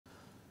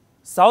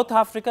South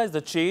Africa is the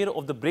chair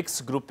of the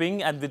BRICS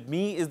grouping, and with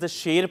me is the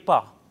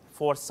Sherpa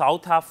for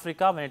South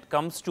Africa when it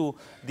comes to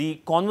the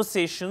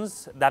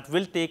conversations that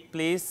will take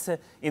place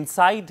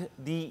inside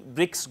the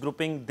BRICS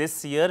grouping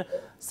this year.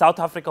 South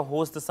Africa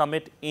hosts the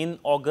summit in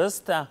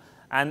August.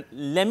 And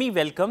let me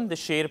welcome the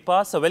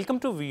Sherpa. So welcome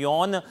to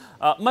WION.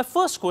 My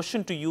first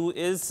question to you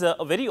is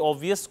a very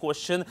obvious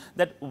question,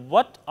 that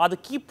what are the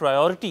key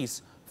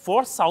priorities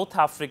for South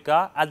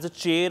Africa as the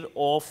chair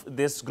of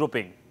this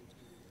grouping?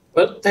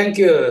 Well, thank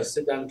you,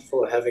 Sidhant,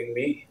 for having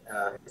me.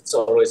 It's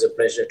always a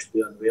pleasure to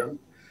be on WION.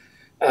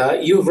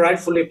 You've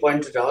rightfully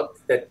pointed out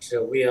that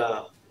we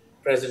are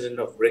president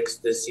of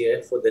BRICS this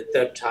year for the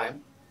third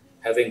time,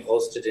 having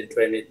hosted in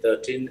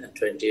 2013 and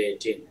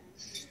 2018.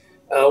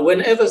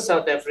 Whenever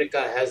South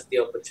Africa has the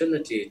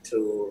opportunity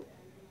to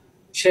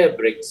chair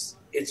BRICS,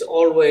 it's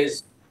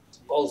always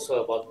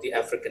also about the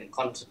African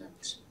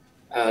continent.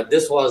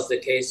 This was the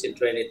case in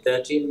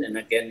 2013 and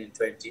again in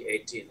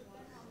 2018.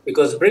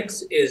 Because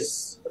BRICS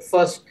is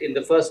in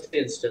the first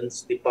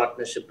instance, the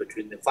partnership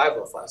between the five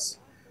of us,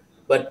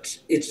 but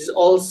it is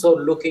also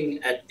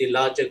looking at the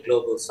larger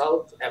global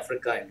South,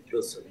 Africa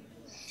inclusive.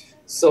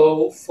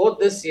 So for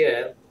this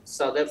year,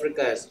 South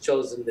Africa has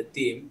chosen the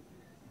theme,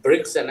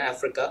 BRICS and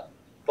Africa,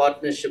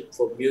 Partnership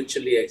for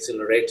Mutually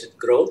Accelerated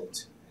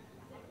Growth,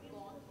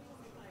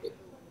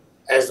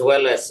 as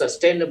well as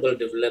Sustainable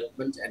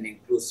Development and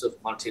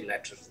Inclusive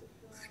Multilateralism.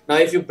 Now,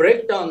 if you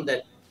break down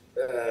that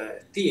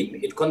theme,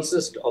 it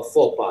consists of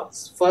four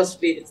parts.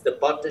 Firstly, it's the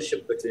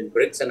partnership between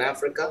BRICS and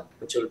Africa,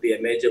 which will be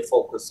a major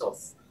focus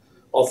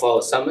of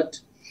our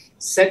summit.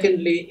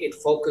 Secondly, it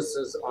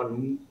focuses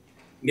on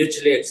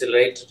mutually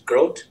accelerated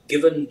growth,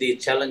 given the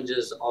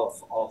challenges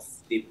of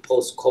the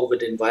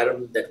post-COVID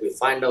environment that we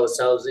find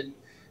ourselves in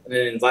an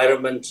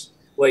environment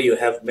where you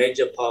have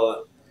major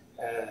power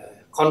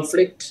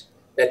conflict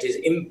that is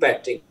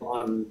impacting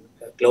on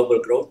global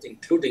growth,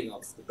 including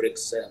of the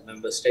BRICS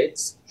member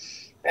states.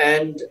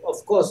 And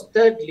of course,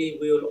 thirdly,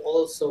 we will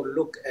also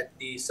look at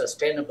the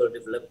Sustainable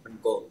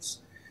Development Goals.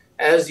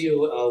 As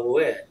you are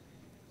aware,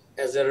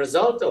 as a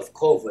result of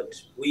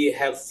COVID, we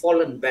have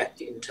fallen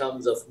back in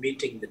terms of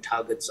meeting the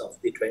targets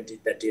of the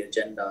 2030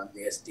 Agenda and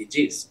the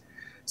SDGs.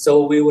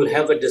 So we will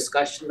have a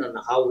discussion on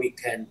how we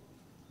can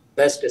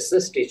best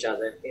assist each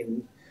other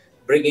in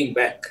bringing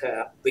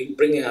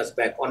us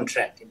back on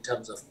track in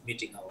terms of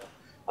meeting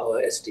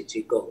our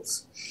SDG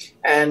goals.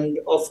 And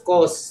of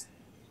course,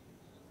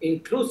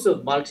 inclusive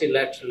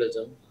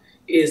multilateralism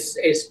is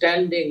a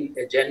standing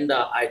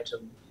agenda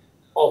item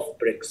of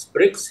BRICS.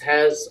 BRICS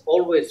has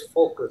always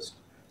focused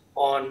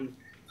on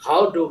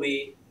how do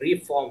we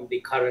reform the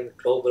current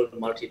global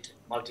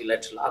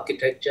multilateral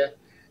architecture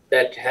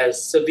that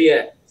has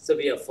severe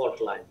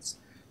fault lines.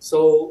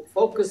 So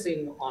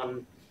focusing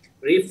on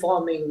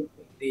reforming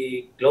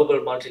the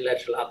global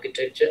multilateral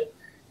architecture,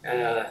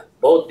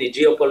 both the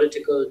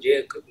geopolitical,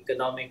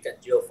 geoeconomic, and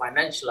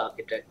geofinancial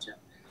architecture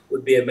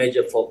would be a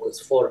major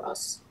focus for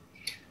us.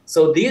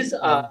 So these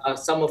are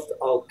some of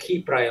our key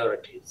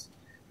priorities.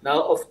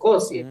 Now, of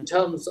course, in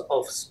terms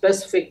of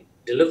specific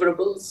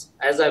deliverables,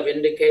 as I've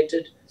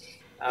indicated,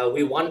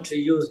 we want to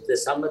use the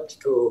summit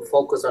to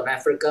focus on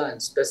Africa and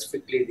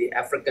specifically the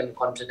African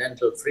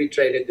Continental Free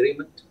Trade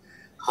Agreement,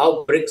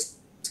 how BRICS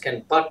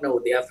can partner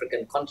with the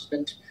African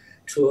continent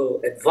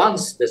to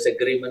advance this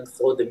agreement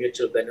for the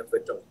mutual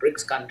benefit of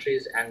BRICS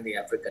countries and the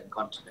African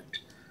continent.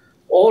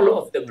 All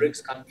of the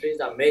BRICS countries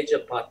are major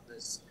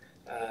partners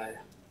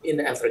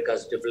in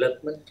Africa's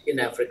development, in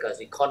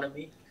Africa's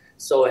economy.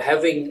 So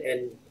having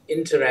an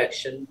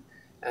interaction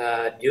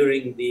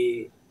during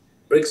the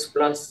BRICS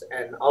Plus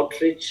and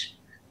Outreach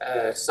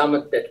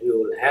Summit that we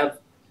will have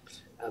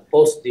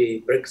post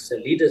the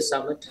BRICS Leaders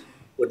Summit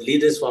with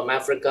leaders from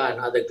Africa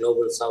and other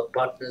global South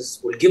partners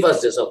will give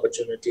us this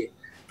opportunity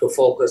to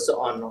focus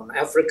on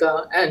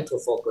Africa and to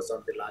focus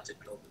on the larger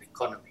global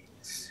economy.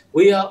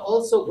 We are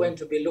also going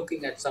to be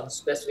looking at some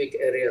specific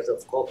areas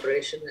of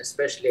cooperation,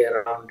 especially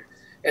around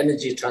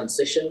energy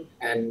transition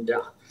and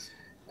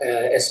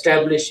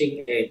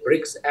establishing a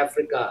BRICS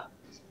Africa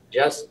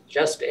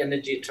just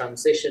energy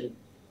transition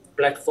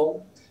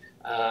platform.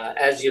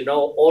 As you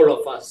know, all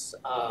of us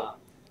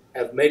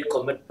have made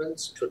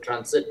commitments to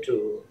transit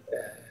to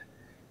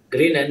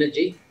green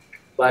energy,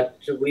 but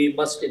we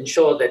must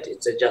ensure that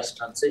it's a just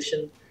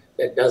transition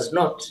that does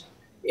not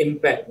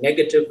impact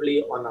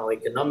negatively on our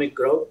economic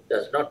growth,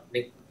 does not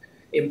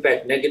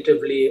impact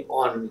negatively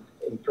on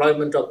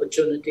employment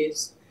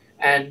opportunities,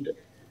 and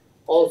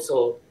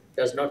also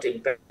does not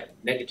impact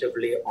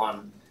negatively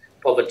on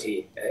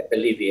poverty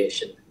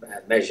alleviation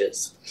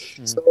measures.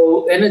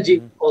 So energy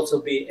will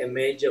also be a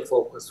major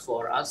focus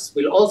for us.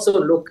 We'll also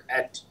look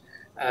at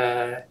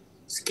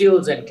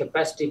skills and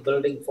capacity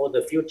building for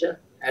the future.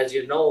 As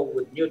you know,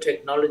 with new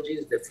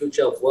technologies, the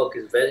future of work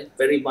is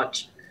very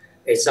much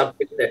a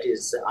subject that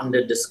is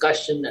under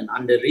discussion and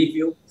under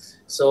review.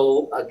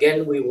 So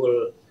again, we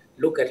will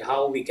look at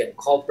how we can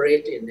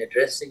cooperate in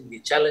addressing the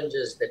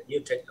challenges that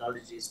new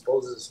technologies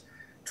poses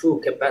to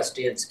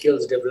capacity and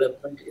skills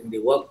development in the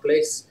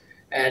workplace,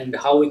 and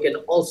how we can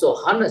also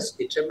harness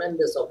the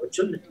tremendous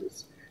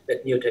opportunities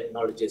that new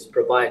technologies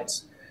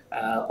provides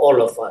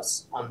all of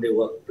us on the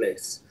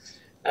workplace.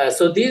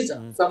 So these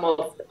are some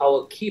of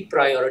our key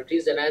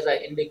priorities, and as I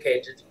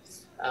indicated,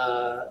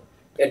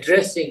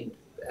 addressing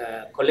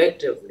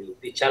collectively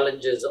the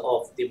challenges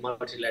of the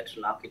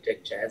multilateral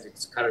architecture as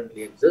it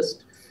currently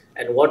exists,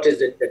 and what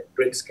is it that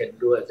BRICS can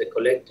do as a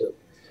collective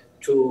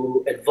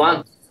to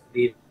advance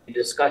the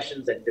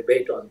discussions and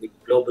debate on the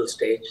global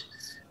stage,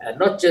 and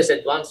not just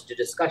advance the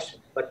discussion,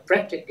 but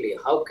practically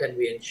how can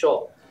we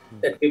ensure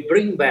that we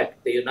bring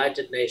back the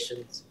United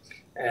Nations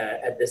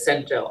at the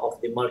center of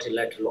the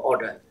multilateral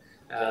order.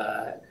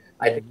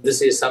 I think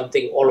this is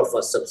something all of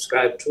us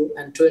subscribe to,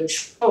 and to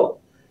ensure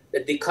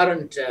that the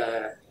current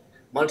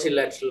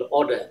multilateral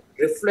order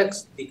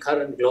reflects the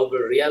current global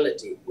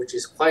reality, which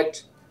is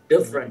quite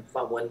different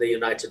from when the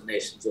United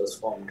Nations was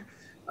formed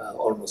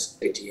almost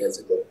 80 years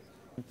ago.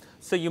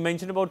 So you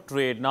mentioned about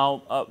trade.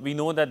 Now, we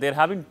know that there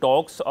have been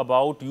talks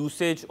about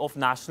usage of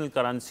national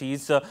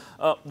currencies.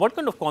 What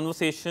kind of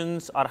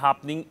conversations are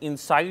happening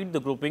inside the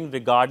grouping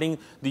regarding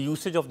the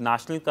usage of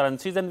national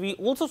currencies? And we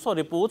also saw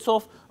reports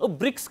of a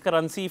BRICS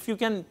currency. If you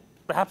can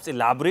perhaps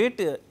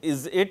elaborate,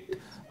 is it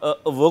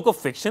a work of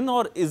fiction,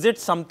 or is it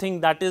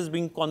something that is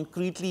being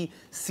concretely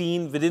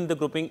seen within the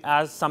grouping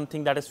as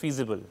something that is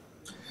feasible?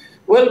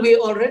 Well, we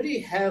already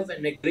have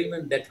an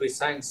agreement that we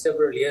signed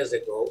several years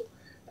ago,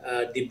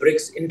 the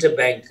BRICS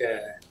Interbank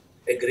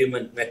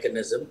Agreement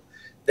mechanism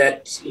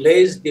that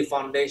lays the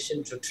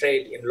foundation to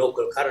trade in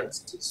local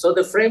currencies. So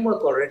the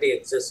framework already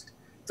exists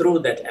through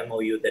that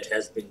MOU that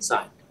has been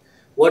signed.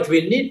 What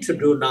we need to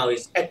do now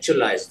is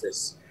actualize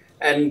this.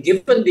 And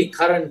given the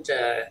current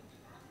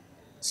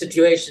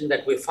situation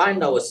that we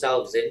find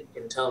ourselves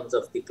in terms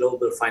of the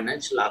global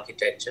financial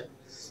architecture,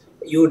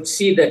 you would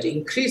see that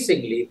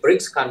increasingly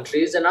BRICS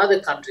countries and other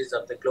countries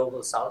of the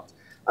global south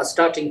are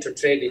starting to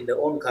trade in their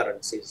own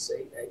currencies.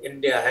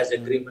 India has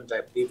agreement,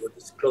 I believe,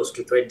 with close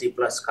to 20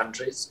 plus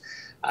countries.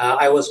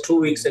 I was 2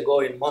 weeks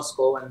ago in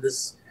Moscow, and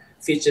this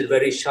featured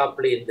very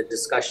sharply in the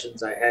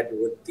discussions I had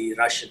with the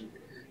Russian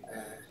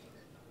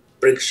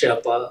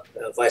BRICS Sherpa,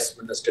 Vice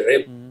Minister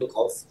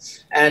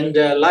Rebukov. And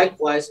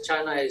likewise,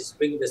 China is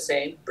doing the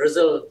same.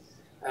 Brazil,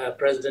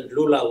 President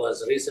Lula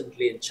was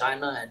recently in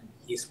China, and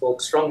he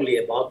spoke strongly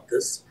about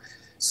this.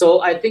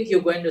 So I think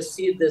you're going to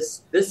see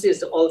this. This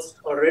is also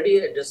already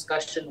a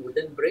discussion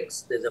within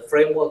BRICS. There's a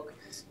framework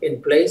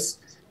in place.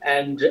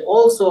 And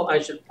also, I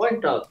should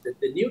point out that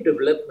the new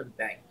development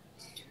bank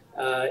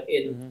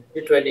in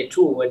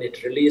 2022, when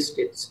it released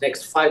its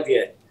next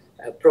 5-year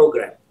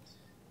program,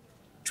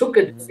 took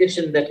a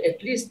decision that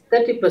at least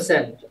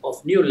 30%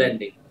 of new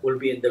lending will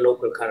be in the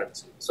local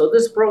currency. So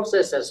this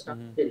process has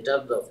started in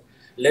terms of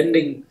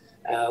lending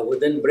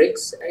within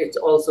BRICS. It's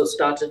also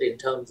started in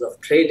terms of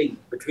trading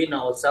between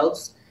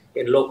ourselves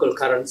in local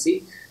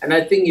currency. And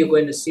I think you're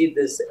going to see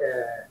this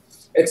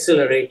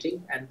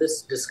accelerating. And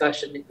this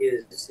discussion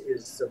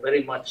is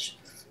very much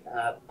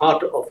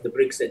part of the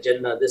BRICS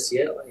agenda this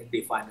year in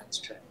the finance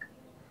track.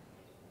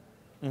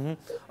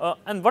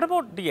 And what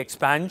about the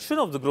expansion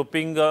of the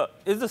grouping?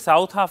 Is the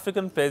South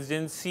African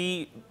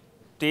presidency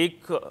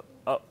take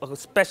a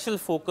special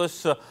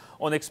focus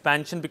on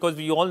expansion? Because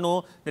we all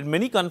know that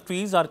many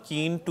countries are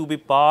keen to be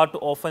part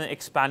of an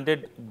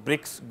expanded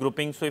BRICS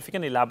grouping. So if you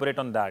can elaborate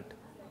on that.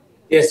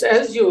 Yes,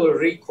 as you will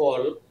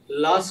recall,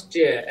 last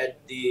year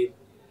at the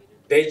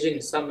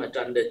Beijing summit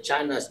under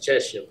China's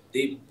chairship,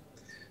 the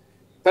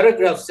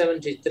paragraph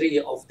 73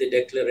 of the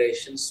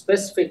declaration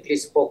specifically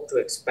spoke to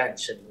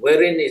expansion,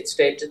 wherein it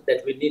stated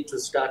that we need to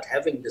start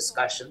having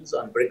discussions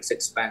on BRICS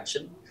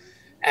expansion.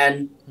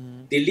 And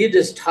the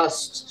leaders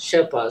tasked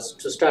Sherpas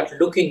to start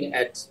looking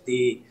at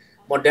the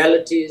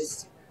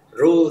modalities,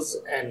 rules,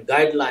 and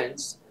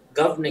guidelines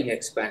governing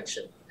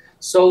expansion.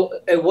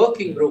 So a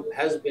working group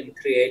has been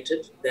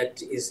created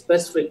that is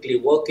specifically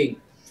working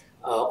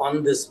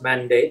on this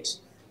mandate.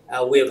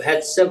 We have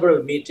had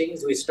several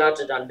meetings. We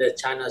started under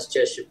China's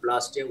chairship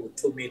last year with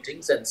 2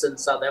 meetings. And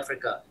since South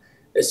Africa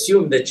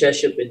assumed the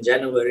chairship in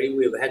January,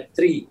 we've had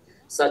 3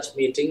 such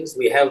meetings.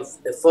 We have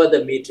a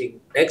further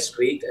meeting next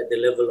week at the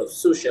level of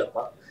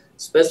Sherpa,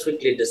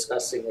 specifically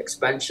discussing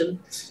expansion.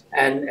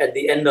 And at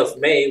the end of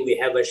May, we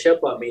have a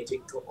Sherpa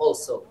meeting to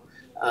also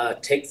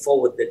take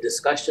forward the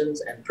discussions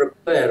and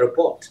prepare a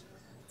report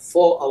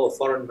for our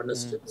foreign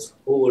ministers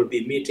who will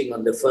be meeting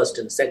on the 1st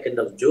and 2nd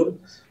of June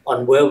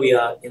on where we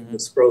are in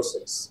this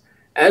process.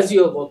 As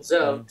you have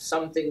observed,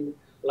 something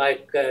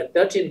like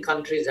 13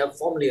 countries have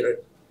formally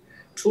written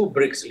 2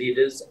 BRICS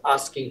leaders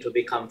asking to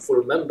become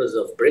full members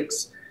of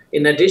BRICS.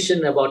 In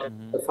addition, about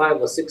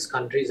 5 or 6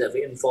 countries have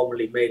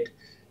informally made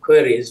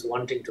queries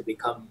wanting to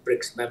become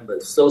BRICS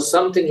members. So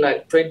something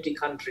like 20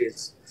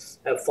 countries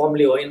have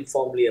formally or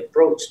informally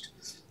approached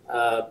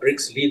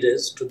BRICS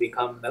leaders to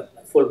become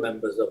full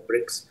members of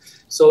BRICS.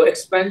 So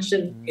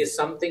expansion is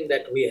something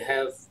that we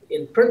have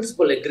in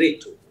principle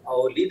agreed to.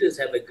 Our leaders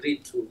have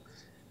agreed to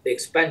the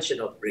expansion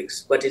of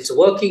BRICS, but it's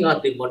working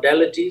out the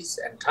modalities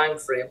and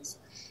timeframes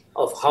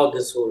of how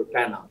this will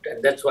pan out.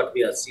 And that's what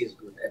we are seized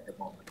with at the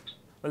moment.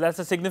 Well, that's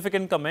a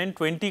significant comment.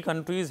 20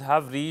 countries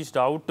have reached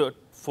out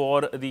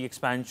for the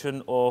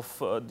expansion of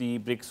the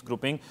BRICS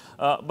grouping.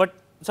 But,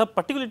 sir,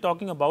 particularly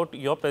talking about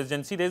your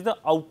presidency, there is the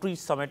outreach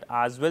summit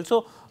as well.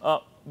 So,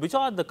 which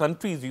are the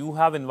countries you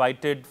have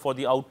invited for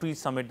the outreach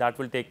summit that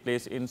will take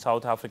place in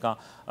South Africa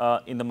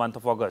in the month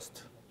of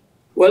August?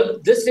 Well,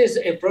 this is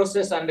a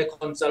process under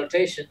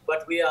consultation,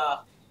 but we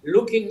are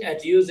looking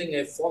at using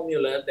a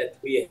formula that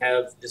we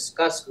have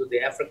discussed with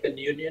the African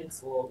Union,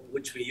 for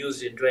which we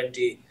used in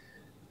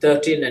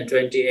 2013 and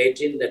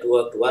 2018, that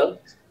worked well,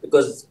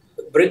 because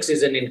BRICS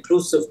is an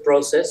inclusive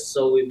process,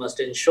 so we must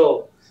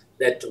ensure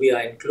that we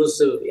are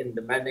inclusive in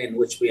the manner in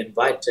which we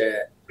invite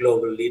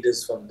global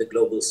leaders from the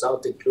global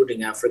south,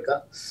 including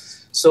Africa.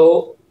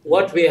 So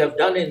what we have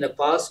done in the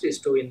past is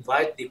to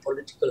invite the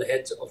political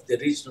heads of the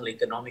regional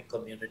economic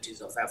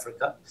communities of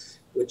Africa,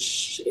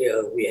 which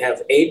we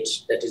have 8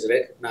 that is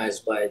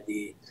recognized by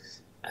the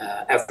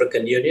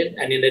African Union.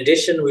 And in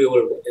addition, we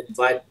will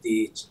invite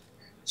the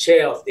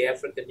chair of the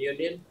African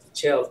Union,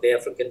 chair of the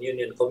African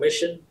Union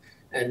Commission,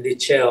 and the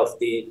chair of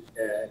the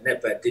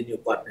NEPAD, the New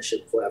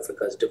Partnership for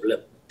Africa's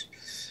Development.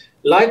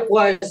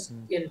 Likewise,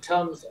 in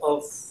terms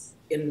of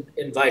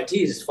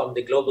invitees from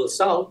the global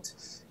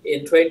south,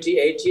 in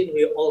 2018,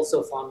 we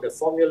also found a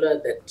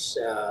formula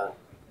that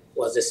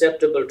was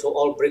acceptable to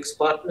all BRICS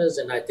partners,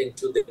 and I think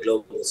to the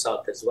global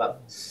south as well.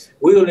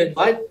 We will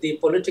invite the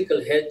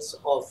political heads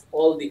of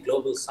all the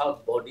global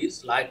south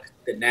bodies like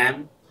the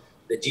NAM,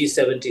 the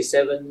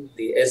G77,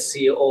 the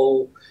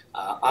SCO,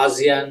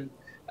 ASEAN,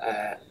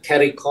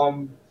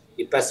 CARICOM,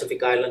 the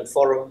Pacific Island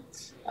Forum.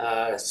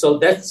 So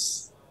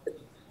that's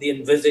the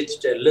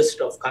envisaged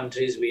list of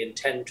countries we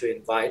intend to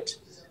invite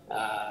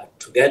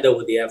together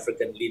with the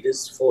African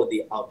leaders for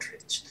the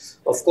outreach.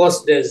 Of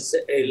course, there's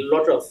a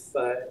lot of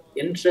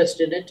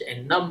interest in it.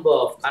 A number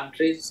of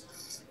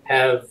countries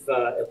have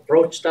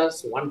approached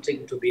us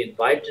wanting to be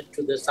invited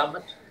to the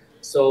summit.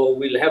 So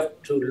we'll have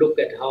to look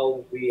at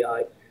how we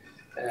are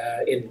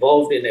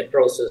involved in a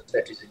process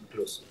that is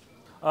inclusive.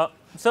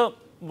 So,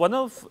 one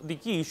of the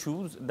key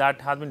issues that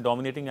has been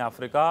dominating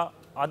Africa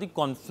are the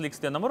conflicts.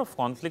 There are a number of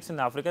conflicts in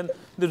Africa. And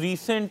the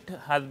recent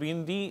has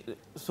been the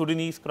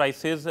Sudanese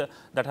crisis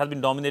that has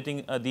been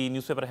dominating the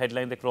newspaper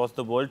headlines across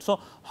the world.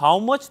 So, how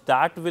much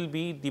that will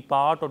be the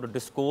part of the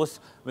discourse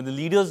when the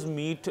leaders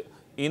meet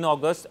in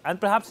August and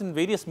perhaps in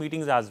various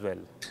meetings as well?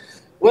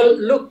 Well,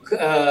 look,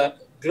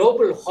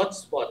 global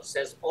hotspots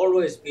has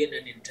always been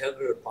an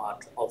integral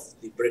part of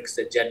the BRICS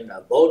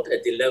agenda, both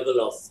at the level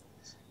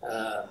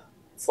of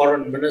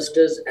foreign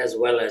ministers as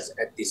well as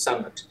at the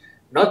summit.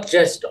 Not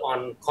just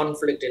on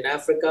conflict in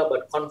Africa,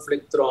 but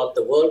conflict throughout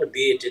the world,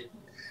 be it in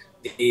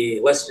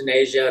the Western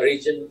Asia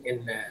region,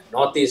 in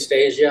Northeast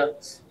Asia,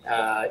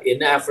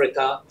 in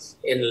Africa,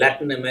 in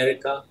Latin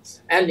America,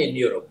 and in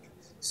Europe.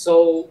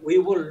 So we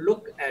will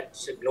look at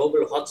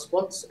global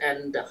hotspots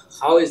and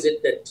how is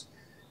it that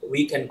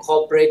we can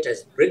cooperate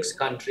as BRICS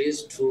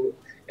countries to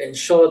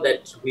ensure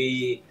that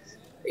we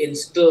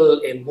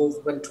instill a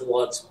movement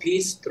towards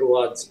peace,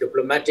 towards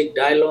diplomatic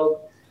dialogue,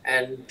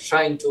 and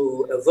trying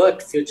to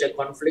avert future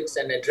conflicts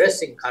and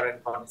addressing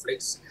current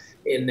conflicts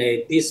in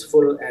a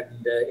peaceful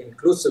and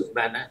inclusive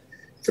manner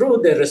through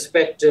the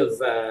respective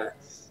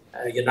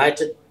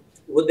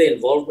with the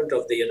involvement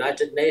of the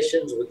United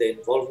Nations, with the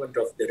involvement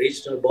of the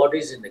regional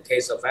bodies, in the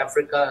case of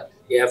Africa,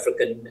 the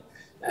African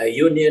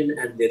Union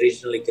and the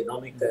regional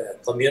economic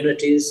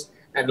communities,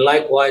 and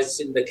likewise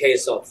in the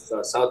case of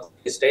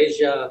Southeast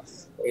Asia,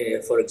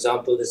 for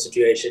example, the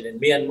situation in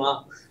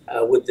Myanmar,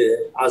 with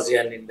the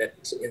ASEAN in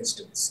that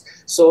instance.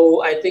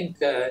 So I think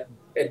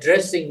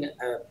addressing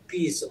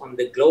peace on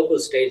the global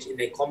stage in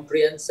a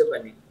comprehensive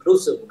and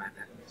inclusive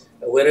manner,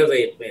 wherever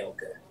it may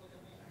occur.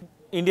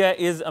 India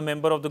is a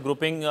member of the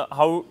grouping.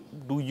 How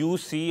do you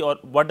see, or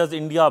what does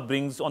India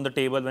brings on the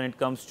table when it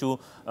comes to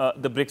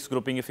the BRICS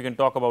grouping, if you can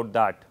talk about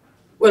that?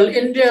 Well,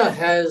 India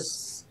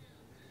has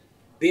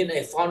been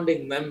a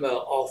founding member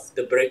of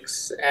the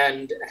BRICS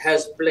and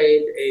has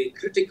played a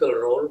critical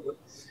role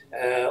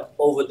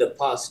over the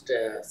past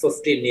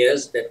 15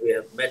 years that we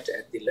have met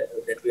at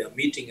that we are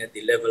meeting at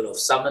the level of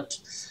summit.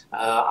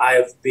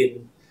 I've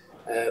been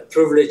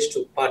privileged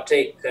to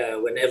partake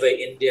whenever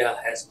India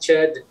has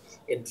chaired,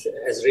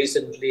 as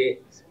recently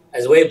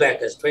as way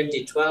back as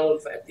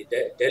 2012 at the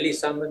Delhi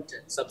summit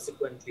and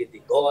subsequently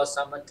the Goa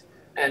summit.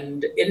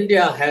 And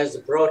India has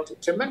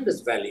brought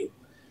tremendous value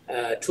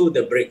to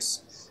the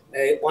BRICS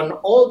on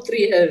all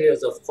 3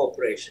 areas of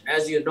cooperation.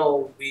 As you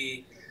know,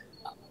 we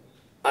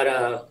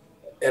are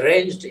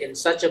arranged in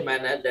such a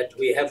manner that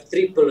we have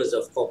 3 pillars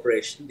of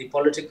cooperation: the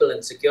political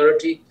and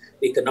security,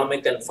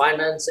 economic and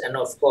finance, and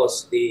of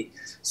course the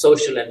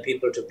social and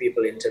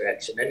people-to-people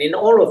interaction. And in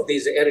all of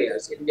these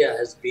areas, India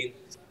has been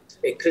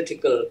a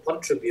critical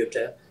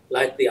contributor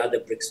like the other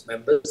BRICS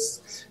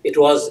members. It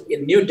was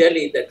in New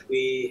Delhi that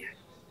we,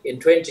 in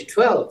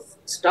 2012,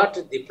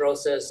 started the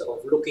process of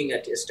looking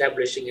at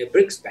establishing a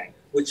BRICS bank,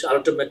 which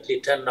ultimately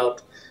turned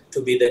out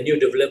to be the New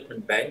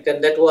Development Bank.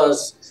 And that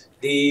was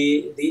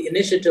the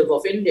initiative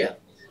of India.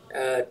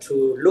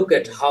 to look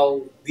at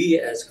how we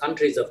as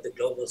countries of the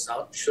Global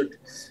South should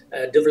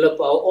develop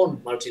our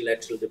own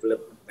multilateral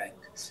development bank.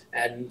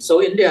 And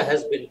so India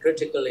has been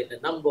critical in a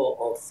number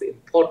of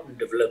important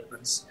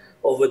developments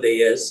over the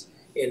years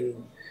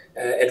in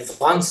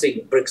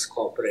advancing BRICS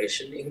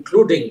cooperation,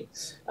 including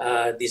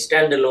the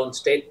standalone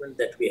statement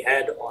that we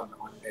had on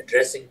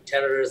addressing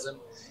terrorism,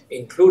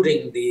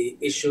 including the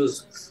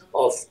issues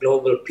of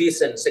global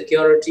peace and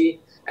security,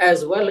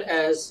 as well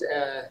as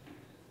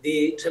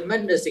the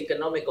tremendous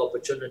economic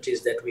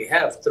opportunities that we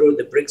have through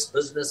the BRICS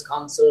Business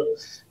Council,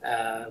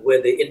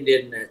 where the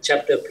Indian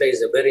chapter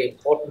plays a very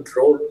important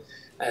role,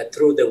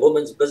 through the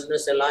Women's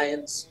Business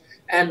Alliance,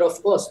 and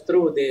of course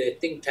through the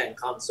Think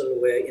Tank Council,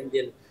 where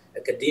Indian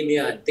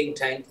academia and think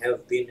tank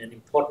have been an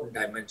important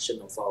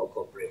dimension of our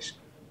cooperation.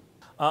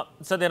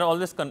 So there are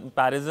always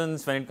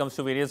comparisons when it comes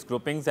to various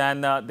groupings,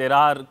 and there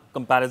are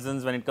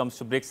comparisons when it comes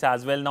to BRICS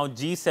as well. Now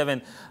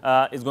G7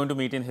 is going to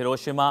meet in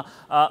Hiroshima.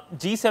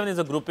 G7 is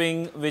a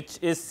grouping which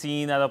is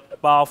seen as a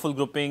powerful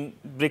grouping.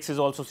 BRICS is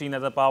also seen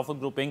as a powerful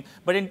grouping.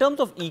 But in terms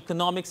of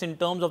economics, in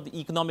terms of the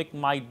economic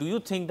might, do you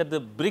think that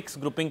the BRICS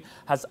grouping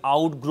has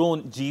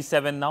outgrown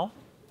G7 now?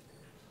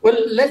 Well,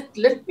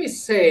 let me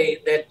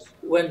say that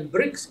when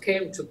BRICS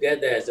came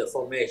together as a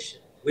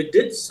formation, we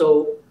did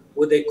so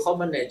with a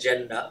common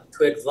agenda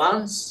to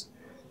advance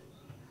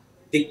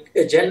the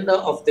agenda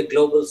of the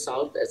Global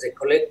South as a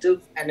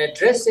collective and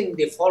addressing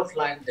the fault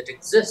line that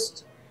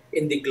exists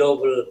in the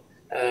global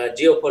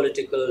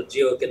geopolitical,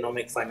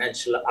 geoeconomic,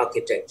 financial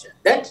architecture.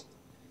 That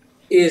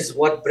is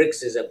what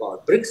BRICS is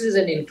about. BRICS is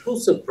an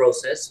inclusive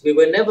process. We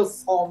were never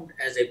formed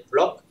as a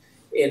bloc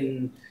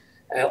in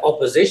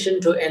opposition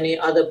to any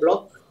other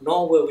bloc,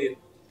 nor were we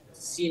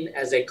seen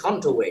as a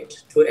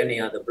counterweight to any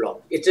other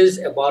bloc. It is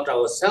about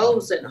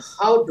ourselves and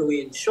how do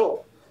we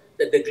ensure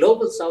that the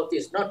Global South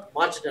is not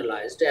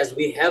marginalized, as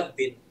we have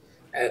been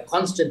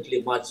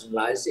constantly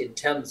marginalized in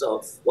terms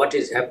of what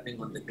is happening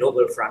on the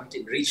global front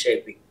in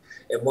reshaping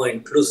a more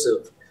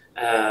inclusive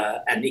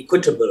and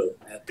equitable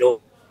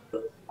global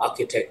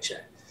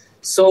architecture.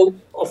 So,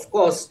 of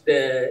course,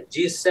 the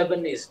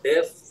G7 is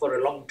there for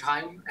a long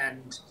time,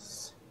 and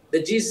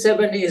the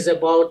G7 is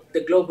about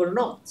the global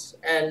north,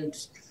 and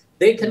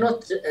they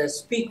cannot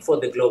speak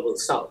for the Global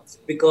South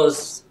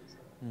because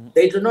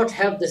they do not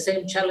have the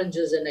same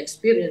challenges and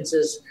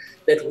experiences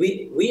that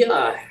we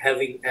are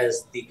having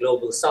as the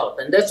Global South.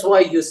 And that's why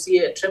you see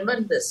a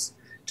tremendous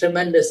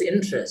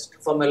interest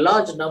from a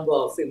large number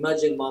of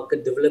emerging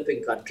market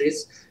developing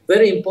countries,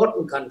 very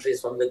important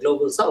countries from the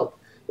Global South,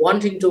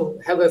 wanting to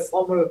have a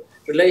formal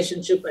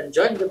relationship and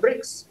join the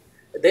BRICS.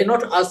 They're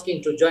not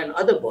asking to join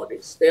other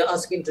bodies. They're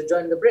asking to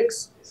join the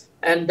BRICS.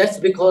 And that's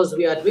because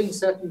we are doing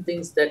certain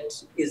things that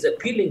is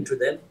appealing to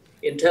them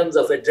in terms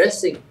of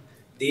addressing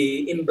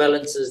the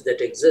imbalances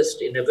that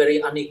exist in a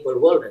very unequal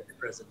world at the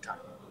present time.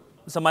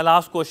 So my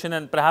last question,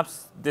 and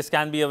perhaps this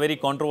can be a very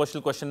controversial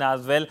question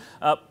as well.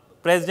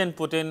 President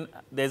Putin,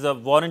 there's a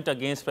warrant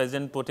against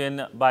President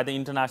Putin by the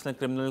International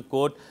Criminal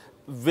Court.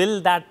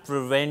 Will that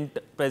prevent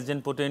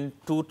President Putin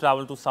to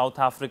travel to South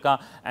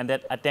Africa and then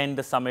attend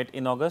the summit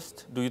in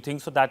August? Do you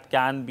think so that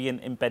can be an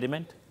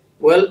impediment?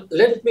 Well,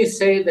 let me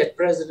say that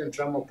President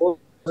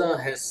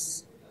Ramaphosa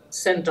has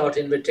sent out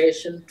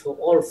invitation to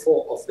all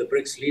four of the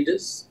BRICS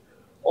leaders.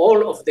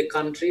 All of the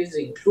countries,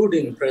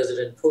 including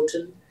President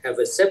Putin, have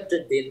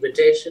accepted the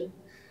invitation,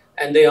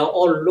 and they are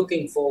all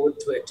looking forward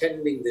to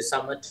attending the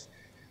summit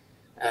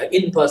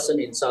in person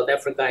in South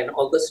Africa in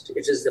August.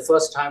 It is the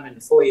first time in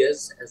 4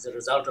 years as a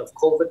result of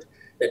COVID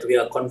that we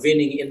are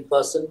convening in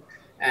person.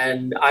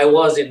 And I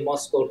was in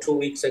Moscow 2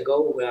 weeks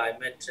ago where I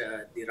met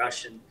the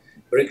Russian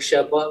BRICS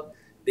Sherpa.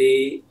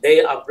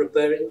 They are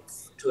preparing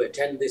to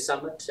attend the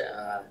summit,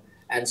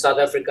 and South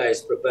Africa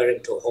is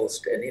preparing to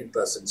host an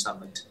in-person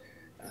summit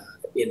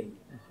in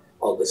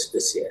August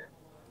this year.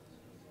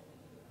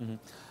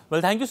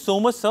 Well, thank you so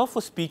much, sir,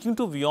 for speaking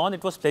to WION.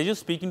 It was a pleasure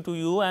speaking to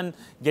you and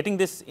getting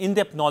this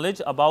in-depth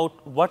knowledge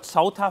about what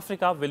South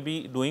Africa will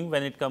be doing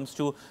when it comes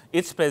to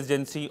its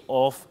presidency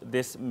of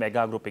this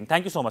mega grouping.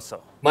 Thank you so much, sir.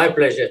 My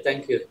pleasure.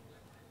 Thank you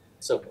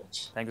so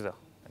much. Thank you, sir.